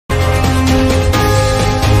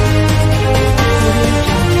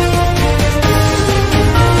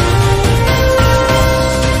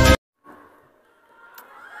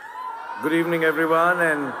Good evening, everyone,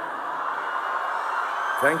 and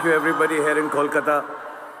thank you everybody here in Kolkata.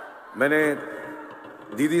 मैंने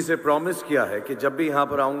दीदी से promise किया है कि जब भी यहाँ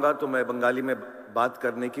पर आऊँगा तो मैं बंगाली में बात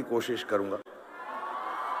करने की कोशिश करूँगा।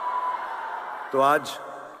 तो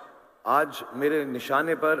आज मेरे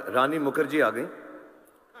निशाने पर रानी मुखर्जी आ गई,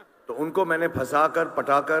 तो उनको मैंने फंसाकर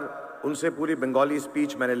पटाकर उनसे पूरी बंगाली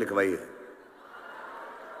स्पीच मैंने लिखवाई है।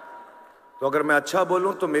 तो अगर मैं अच्छा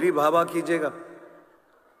बोलूं तो मेरी वाह-वाह कीजिएगा।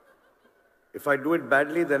 If I do it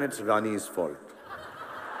badly, then it's Rani's fault.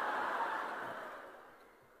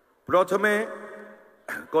 প্রথমে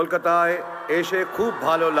কলকাতায় এসে খুব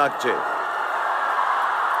ভালো লাগছে।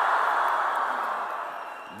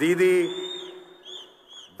 দিদি,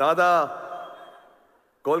 দাদা,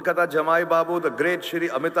 কলকাতা জামাই বাবু, the great Shri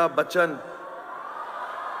Amitabh Bachchan,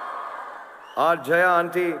 R Jaya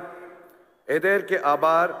aunty, এদেরকে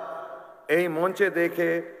আবার এই মঞ্চে দেখে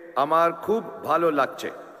আমার খুব ভালো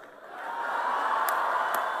লাগছে।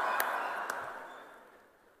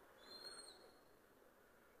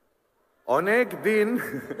 অনেক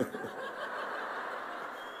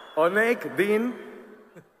দিন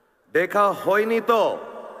দেখা হয়নি তো,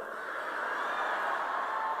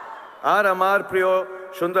 আর আমার প্রিয়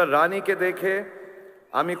সুন্দর রানীকে দেখে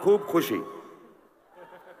আমি খুব খুশি।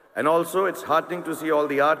 And also it's heartening to see all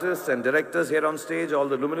the artists and directors here on stage, all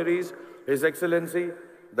the luminaries. His Excellency,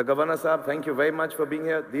 the Governor Sahab, thank you very much for being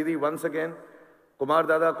here. Didi, once again. Kumar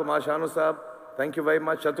Dada, Kumar Shanu Sahab, thank you very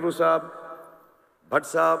much. Chatru Sahab, Bhatt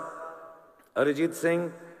Sahab, Arijit Singh,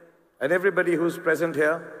 and everybody who's present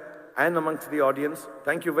here and amongst the audience.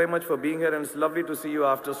 Thank you very much for being here, and it's lovely to see you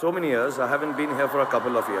after so many years. I haven't been here for a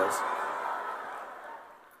couple of years.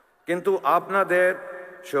 Kintu আপনাদের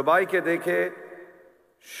সবাইকে দেখে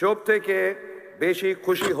সব থেকে বেশি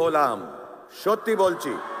খুশি হলাম, সত্যি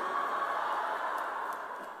বলছি।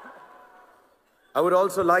 I would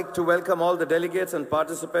also like to welcome all the delegates and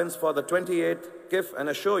participants for the 28th KIF and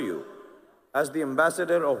assure you, as the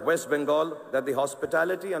ambassador of West Bengal, that the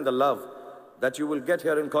hospitality and the love that you will get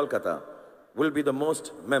here in Kolkata will be the most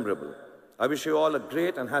memorable. I wish you all a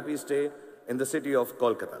great and happy stay in the city of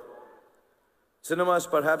Kolkata. Cinema is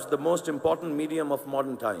perhaps the most important medium of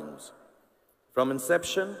modern times. From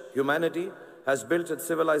inception, humanity has built its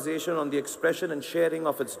civilization on the expression and sharing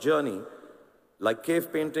of its journey, like cave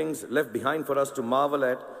paintings left behind for us to marvel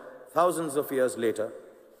at thousands of years later.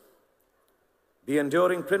 The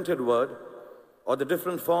enduring printed word, or the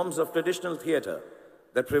different forms of traditional theatre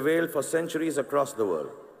that prevailed for centuries across the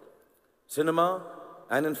world. Cinema,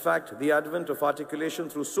 and in fact the advent of articulation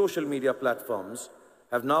through social media platforms,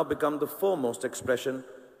 have now become the foremost expression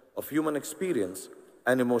of human experience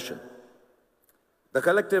and emotion. The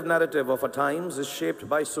collective narrative of our times is shaped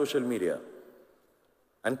by social media.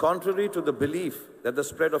 And contrary to the belief that the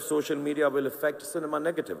spread of social media will affect cinema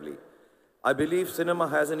negatively, I believe cinema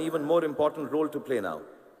has an even more important role to play now.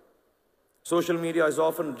 Social media is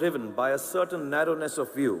often driven by a certain narrowness of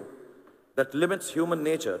view that limits human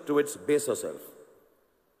nature to its baser self.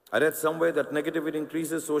 I read somewhere that negativity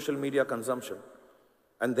increases social media consumption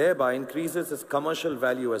and thereby increases its commercial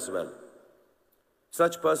value as well.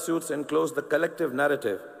 Such pursuits enclose the collective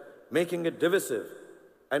narrative, making it divisive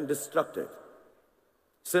and destructive.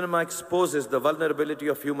 Cinema exposes the vulnerability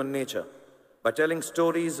of human nature by telling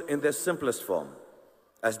stories in their simplest form,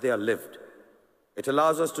 as they are lived. It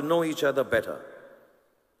allows us to know each other better.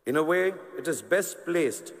 In a way, it is best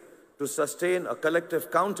placed to sustain a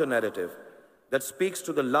collective counter-narrative that speaks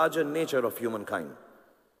to the larger nature of humankind.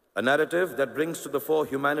 A narrative that brings to the fore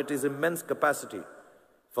humanity's immense capacity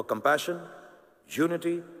for compassion,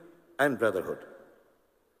 unity, and brotherhood.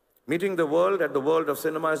 Meeting the world at the world of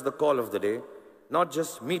cinema is the call of the day, not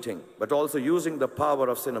just meeting, but also using the power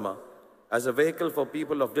of cinema as a vehicle for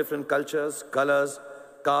people of different cultures, colors,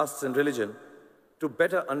 castes, and religion to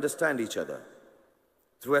better understand each other.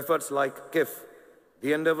 Through efforts like KIF,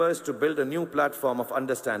 the endeavor is to build a new platform of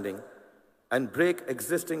understanding and break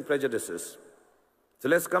existing prejudices. So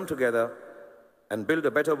let's come together and build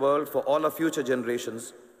a better world for all our future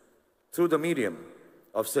generations through the medium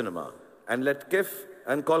of cinema. And let KIF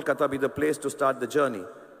and Kolkata be the place to start the journey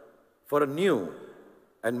for a new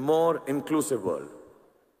and more inclusive world.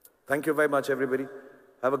 Thank you very much, everybody.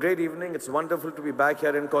 Have a great evening. It's wonderful to be back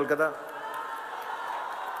here in Kolkata.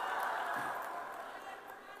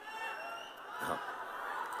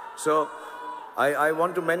 So I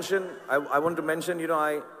want to mention, you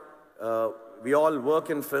know, we all work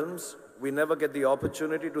in films. We never get the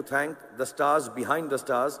opportunity to thank the stars behind the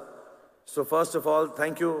stars. So first of all,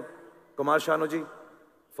 thank you, Kumar Shanuji,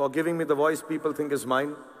 for giving me the voice people think is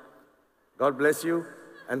mine. God bless you.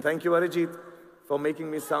 And thank you, Arijit, for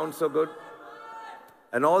making me sound so good.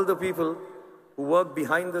 and all the people who work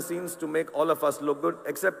behind the scenes to make all of us look good,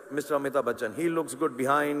 except Mr. Amitabh Bachchan. He looks good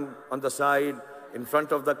behind, on the side, in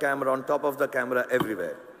front of the camera, on top of the camera,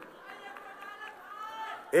 everywhere.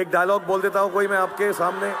 एक dialogue बोल देता हूं कोई मैं आपके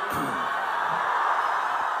सामने.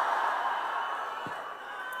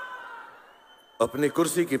 अपनी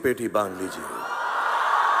कुर्सी की पेटी बांध लीजिए,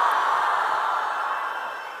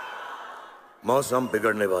 मौसम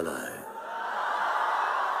बिगड़ने वाला है.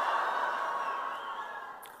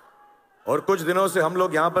 और कुछ दिनों से हम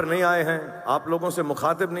लोग यहां पर नहीं आए हैं, आप लोगों से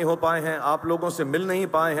मुखातिब नहीं हो पाए हैं, आप लोगों से मिल नहीं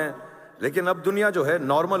पाए हैं, लेकिन अब दुनिया जो है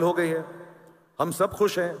नॉर्मल हो गई है. हम सब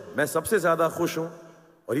खुश हैं, मैं सबसे ज्यादा खुश हूं.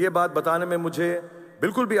 और ये बात बताने में मुझे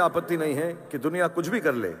बिल्कुल भी आपत्ति नहीं है कि दुनिया कुछ भी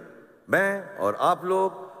कर ले, मैं और आप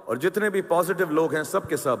लोग और जितने भी पॉजिटिव लोग हैं सब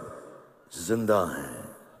के सब जिंदा हैं.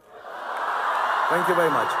 Thank you very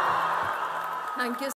much. Thank you.